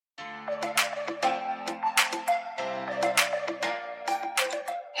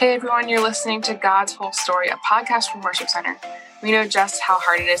Hey everyone, you're listening to God's Whole Story, a podcast from Worship Center. We know just how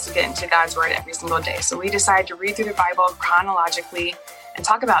hard it is to get into God's Word every single day, so we decided to read through the Bible chronologically and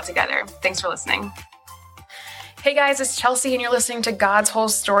talk about it together. Thanks for listening. Hey guys, it's Chelsea, and you're listening to God's Whole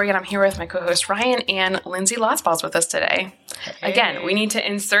Story, and I'm here with my co-host Ryan and Lindsay Lotzball's with us today. Hey. Again, we need to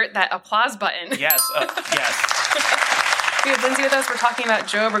insert that applause button. Yes, We have Lindsay with us. We're talking about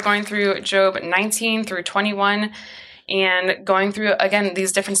Job. We're going through Job 19 through 21. And going through, again,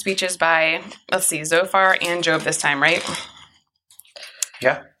 these different speeches by, Zophar and Job this time, right?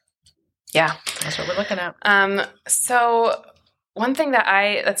 Yeah. Yeah. That's what we're looking at. So one thing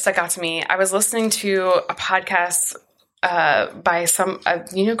that stuck out to me, I was listening to a podcast by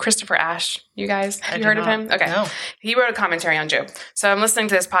Christopher Ash, you guys? Have you heard of him? Okay. No. He wrote a commentary on Job. So I'm listening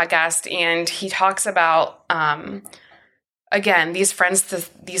to this podcast, and he talks about, again, these friends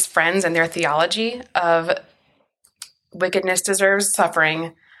and their theology of wickedness deserves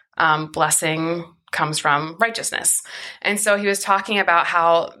suffering, blessing comes from righteousness. And so he was talking about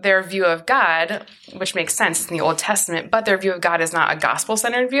how their view of God, which makes sense in the Old Testament, but their view of God is not a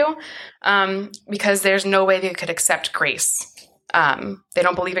gospel-centered view, because there's no way they could accept grace. They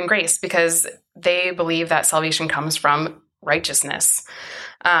don't believe in grace because they believe that salvation comes from righteousness.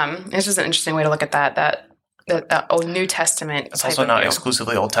 It's just an interesting way to look at that New Testament. It's also not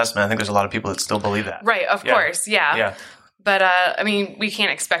exclusively Old Testament. I think there's a lot of people that still believe that. Right, of course, yeah. Yeah. But, we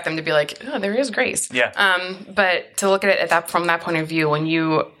can't expect them to be like, oh, there is grace. Yeah. But to look at it from that point of view, when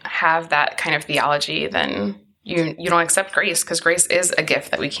you have that kind of theology, then you don't accept grace, because grace is a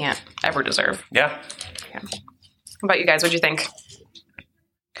gift that we can't ever deserve. Yeah. What about you guys? What'd you think?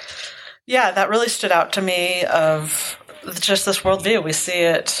 Yeah, that really stood out to me of just this worldview. We see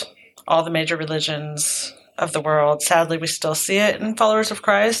it, all the major religions of the world. Sadly, we still see it in followers of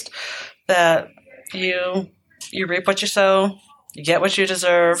Christ, that you reap what you sow, you get what you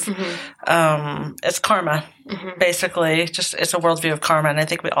deserve. Mm-hmm. It's karma, basically. Just it's a worldview of karma, and I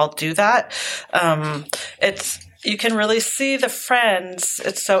think we all do that. You can really see the friends.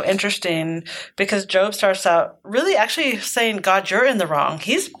 It's so interesting because Job starts out really actually saying, God, you're in the wrong.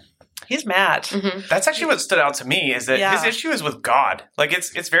 He's mad. Mm-hmm. That's actually what stood out to me, is that his issue is with God. Like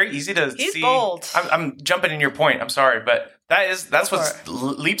it's very easy to see. He's bold. I'm jumping in your point. I'm sorry, but that's what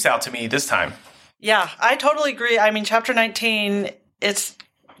leaps out to me this time. Yeah, I totally agree. I mean, chapter 19,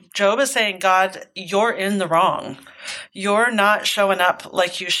 Job is saying, God, you're in the wrong. You're not showing up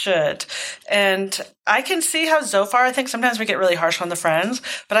like you should. And I can see how Zophar, I think sometimes we get really harsh on the friends,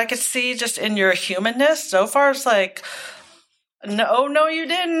 but I could see just in your humanness, Zophar's like, no, you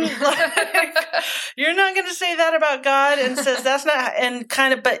didn't. You're not going to say that about God, and says that's not, and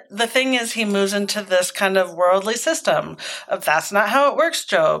kind of, but the thing is, he moves into this kind of worldly system of that's not how it works,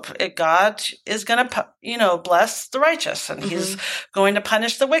 Job. God is going to, bless the righteous, and he's going to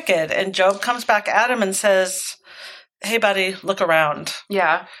punish the wicked. And Job comes back at him and says, hey, buddy, look around.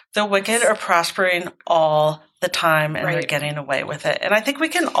 Yeah. The wicked are prospering all the time, and they're getting away with it. And I think we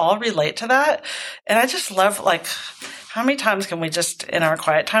can all relate to that. And I just love, how many times can we just, in our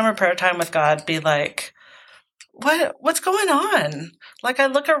quiet time or prayer time with God, be like, what's going on? Like, I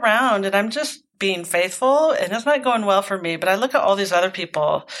look around and I'm just being faithful and it's not going well for me, but I look at all these other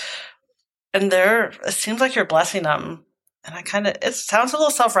people and it seems like you're blessing them. And it sounds a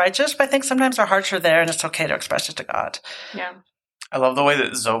little self-righteous, but I think sometimes our hearts are there and it's okay to express it to God. Yeah. I love the way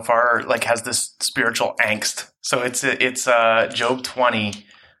that Zophar has this spiritual angst. So it's Job 20.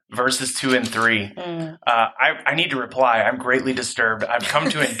 Verses 2 and 3. I need to reply. I'm greatly disturbed. I've come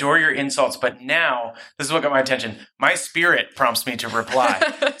to endure your insults, but now, this is what got my attention. My spirit prompts me to reply.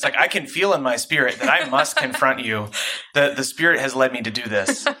 It's like I can feel in my spirit that I must confront you. The spirit has led me to do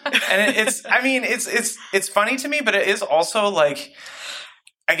this. And it's funny to me, but it is also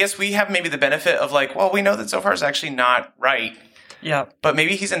I guess we have maybe the benefit of we know that Zophar is actually not right. Yeah. But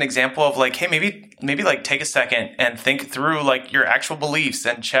maybe he's an example of hey, maybe take a second and think through your actual beliefs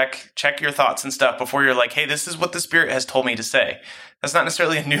and check your thoughts and stuff before you're hey, this is what the Spirit has told me to say. That's not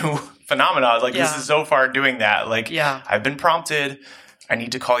necessarily a new phenomenon. This is Zophar doing that. I've been prompted. I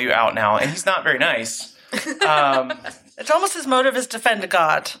need to call you out now. And he's not very nice. It's almost his motive is defend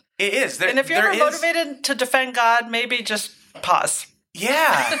God. It is. And if you're ever motivated to defend God, maybe just pause.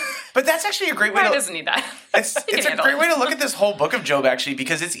 Yeah, but that's actually a great way. He doesn't need that. It's a great way to look at this whole book of Job, actually,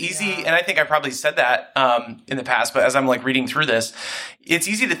 because it's easy, and I think I probably said that in the past, but as I'm reading through this, it's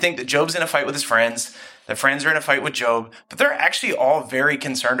easy to think that Job's in a fight with his friends, the friends are in a fight with Job, but they're actually all very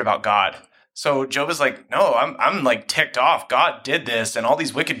concerned about God. So Job is no, I'm ticked off. God did this, and all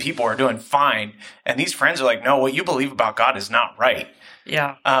these wicked people are doing fine, and these friends are no, what you believe about God is not right.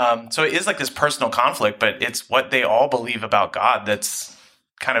 Yeah. So it is this personal conflict, but it's what they all believe about God that's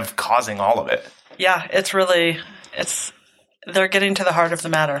kind of causing all of it. Yeah, they're getting to the heart of the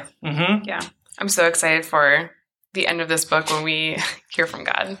matter. Mm-hmm. Yeah. I'm so excited for the end of this book when we hear from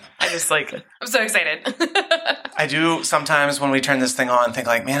God. I'm so excited. I do sometimes when we turn this thing on think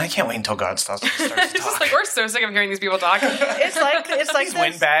like, man, I can't wait until God starts to talk. It's just like, we're so sick of hearing these people talk. It's like These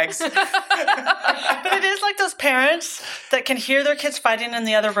windbags. But it is like those parents that can hear their kids fighting in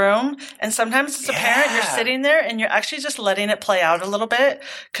the other room. And sometimes as a parent, you're sitting there and you're actually just letting it play out a little bit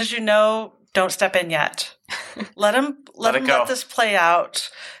because don't step in yet. Let this play out.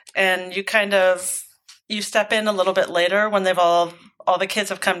 And you step in a little bit later when they've all the kids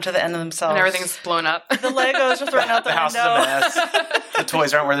have come to the end of themselves. And everything's blown up. The Legos are thrown out the window. House is a mess. The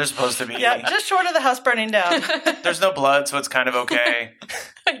toys aren't where they're supposed to be. Yeah, just short of the house burning down. There's no blood, so it's kind of okay.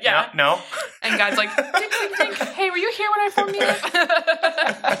 Yeah. No? And God's like, dink, dink, dink. Hey, were you here when I formed you?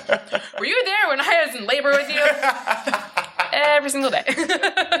 Were you there when I was in labor with you? Every single day.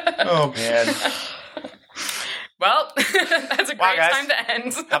 Oh, man. Well, that's a great time to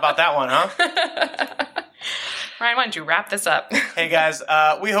end. How about that one, huh? Ryan, why don't you wrap this up? Hey, guys,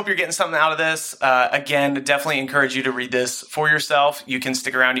 we hope you're getting something out of this. Again, definitely encourage you to read this for yourself. You can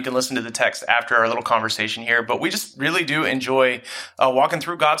stick around. You can listen to the text after our little conversation here. But we just really do enjoy walking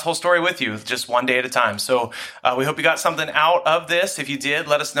through God's whole story with you, just one day at a time. So we hope you got something out of this. If you did,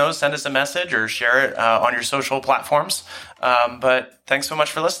 let us know. Send us a message or share it on your social platforms. But thanks so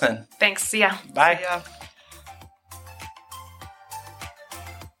much for listening. Thanks. See ya. Bye. See ya.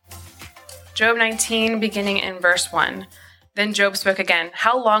 Job 19, beginning in verse 1. Then Job spoke again.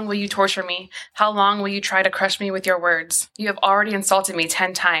 How long will you torture me? How long will you try to crush me with your words? You have already insulted me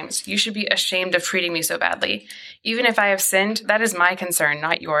 10 times. You should be ashamed of treating me so badly. Even if I have sinned, that is my concern,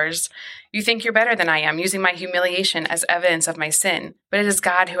 not yours. You think you're better than I am, using my humiliation as evidence of my sin. But it is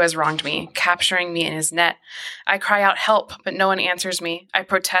God who has wronged me, capturing me in his net. I cry out, help, but no one answers me. I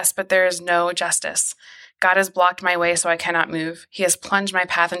protest, but there is no justice. God has blocked my way so I cannot move. He has plunged my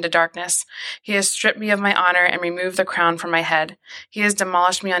path into darkness. He has stripped me of my honor and removed the crown from my head. He has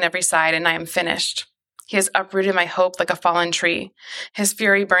demolished me on every side, and I am finished. He has uprooted my hope like a fallen tree. His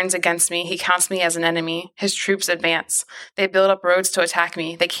fury burns against me. He counts me as an enemy. His troops advance. They build up roads to attack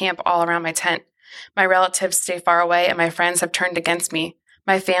me. They camp all around my tent. My relatives stay far away, and my friends have turned against me.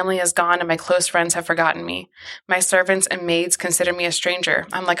 My family is gone, and my close friends have forgotten me. My servants and maids consider me a stranger.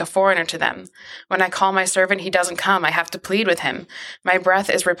 I'm like a foreigner to them. When I call my servant, he doesn't come. I have to plead with him. My breath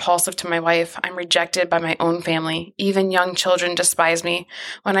is repulsive to my wife. I'm rejected by my own family. Even young children despise me.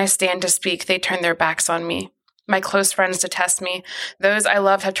 When I stand to speak, they turn their backs on me. My close friends detest me. Those I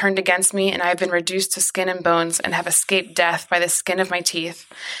love have turned against me, and I have been reduced to skin and bones and have escaped death by the skin of my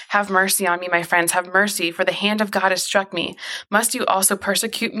teeth. Have mercy on me, my friends. Have mercy, for the hand of God has struck me. Must you also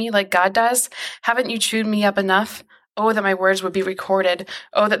persecute me like God does? Haven't you chewed me up enough? Oh, that my words would be recorded.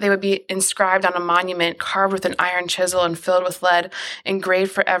 Oh, that they would be inscribed on a monument, carved with an iron chisel and filled with lead,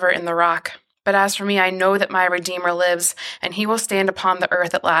 engraved forever in the rock. But as for me, I know that my Redeemer lives, and he will stand upon the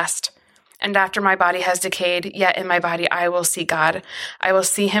earth at last. And after my body has decayed, yet in my body I will see God. I will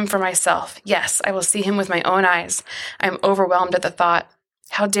see him for myself. Yes, I will see him with my own eyes. I am overwhelmed at the thought.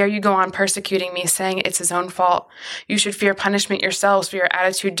 How dare you go on persecuting me, saying it's his own fault? You should fear punishment yourselves, for your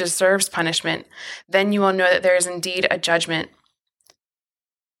attitude deserves punishment. Then you will know that there is indeed a judgment.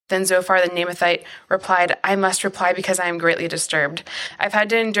 Then Zophar the Naamathite replied, I must reply because I am greatly disturbed. I've had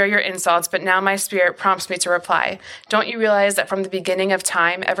to endure your insults, but now my spirit prompts me to reply. Don't you realize that from the beginning of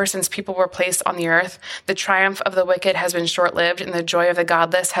time, ever since people were placed on the earth, the triumph of the wicked has been short-lived and the joy of the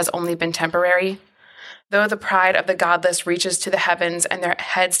godless has only been temporary? Though the pride of the godless reaches to the heavens and their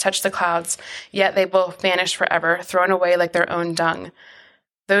heads touch the clouds, yet they will vanish forever, thrown away like their own dung.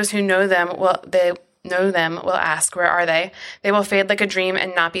 Those who know them will ask, where are they? They will fade like a dream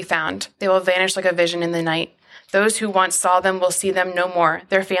and not be found. They will vanish like a vision in the night. Those who once saw them will see them no more.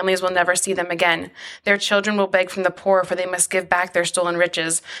 Their families will never see them again. Their children will beg from the poor, for they must give back their stolen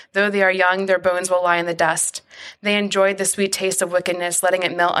riches. Though they are young, their bones will lie in the dust. They enjoyed the sweet taste of wickedness, letting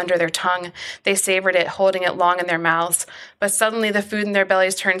it melt under their tongue. They savored it, holding it long in their mouths. But suddenly the food in their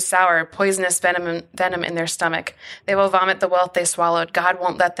bellies turned sour, poisonous venom in their stomach. They will vomit the wealth they swallowed. God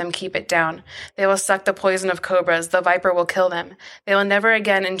won't let them keep it down. They will suck the poison of cobras. The viper will kill them. They will never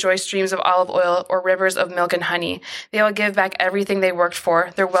again enjoy streams of olive oil or rivers of milk and honey. money. They will give back everything they worked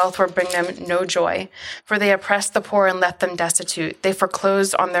for. Their wealth will bring them no joy. For they oppressed the poor and left them destitute. They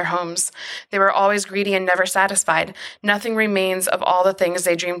foreclosed on their homes. They were always greedy and never satisfied. Nothing remains of all the things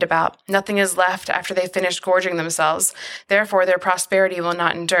they dreamed about. Nothing is left after they finish gorging themselves. Therefore, their prosperity will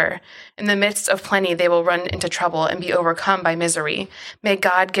not endure. In the midst of plenty, they will run into trouble and be overcome by misery. May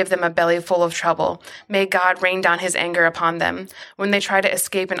God give them a belly full of trouble. May God rain down his anger upon them. When they try to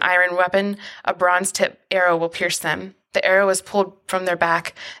escape an iron weapon, a bronze-tipped arrow will pierce them. The arrow is pulled from their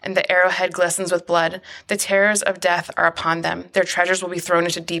back, and the arrowhead glistens with blood. The terrors of death are upon them. Their treasures will be thrown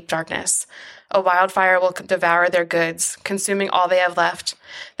into deep darkness. A wildfire will devour their goods, consuming all they have left.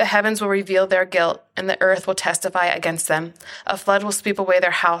 The heavens will reveal their guilt, and the earth will testify against them. A flood will sweep away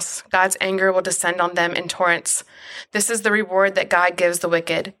their house. God's anger will descend on them in torrents. This is the reward that God gives the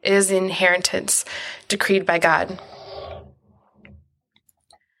wicked. It is the inheritance decreed by God.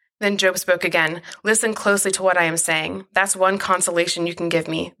 Then Job spoke again. Listen closely to what I am saying. That's one consolation you can give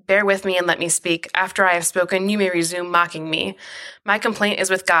me. Bear with me and let me speak. After I have spoken, you may resume mocking me. My complaint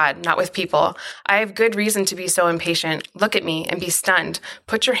is with God, not with people. I have good reason to be so impatient. Look at me and be stunned.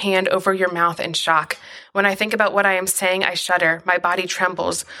 Put your hand over your mouth in shock. When I think about what I am saying, I shudder. My body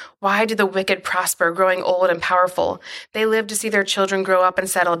trembles. Why do the wicked prosper, growing old and powerful? They live to see their children grow up and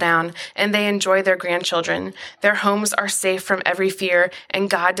settle down, and they enjoy their grandchildren. Their homes are safe from every fear, and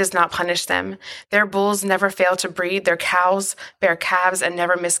God does not punish them. Their bulls never fail to breed. Their cows bear calves and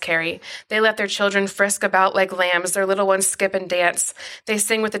never miscarry. They let their children frisk about like lambs. Their little ones skip and dance. They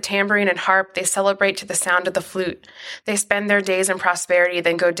sing with the tambourine and harp. They celebrate to the sound of the flute. They spend their days in prosperity,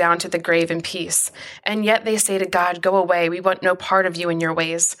 then go down to the grave in peace. And yet they say to God, go away. We want no part of you and your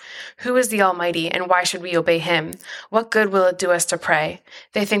ways. Who is the Almighty, and why should we obey him? What good will it do us to pray?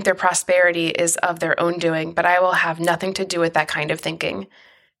 They think their prosperity is of their own doing, but I will have nothing to do with that kind of thinking.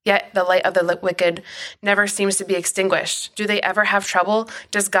 Yet the light of the wicked never seems to be extinguished. Do they ever have trouble?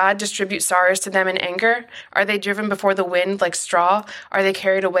 Does God distribute sorrows to them in anger? Are they driven before the wind like straw? Are they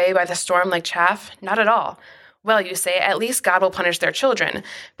carried away by the storm like chaff? Not at all. Well, you say, at least God will punish their children.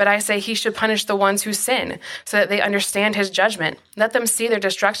 But I say he should punish the ones who sin, so that they understand his judgment. Let them see their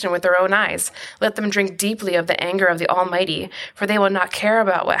destruction with their own eyes. Let them drink deeply of the anger of the Almighty, for they will not care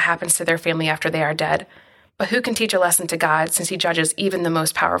about what happens to their family after they are dead. But who can teach a lesson to God, since he judges even the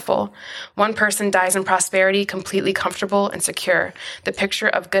most powerful? One person dies in prosperity, completely comfortable and secure, the picture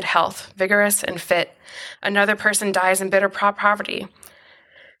of good health, vigorous and fit. Another person dies in bitter poverty,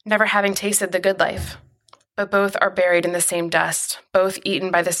 never having tasted the good life. But both are buried in the same dust, both eaten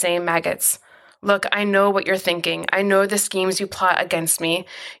by the same maggots. Look, I know what you're thinking. I know the schemes you plot against me.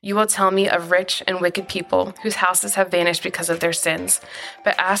 You will tell me of rich and wicked people whose houses have vanished because of their sins.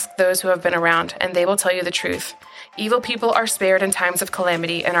 But ask those who have been around, and they will tell you the truth. Evil people are spared in times of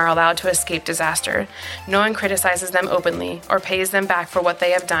calamity and are allowed to escape disaster. No one criticizes them openly or pays them back for what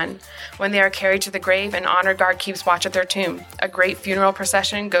they have done. When they are carried to the grave, an honor guard keeps watch at their tomb. A great funeral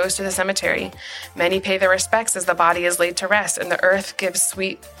procession goes to the cemetery. Many pay their respects as the body is laid to rest, and the earth gives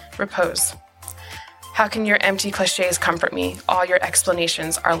sweet repose. How can your empty cliches comfort me? All your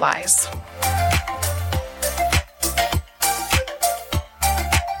explanations are lies.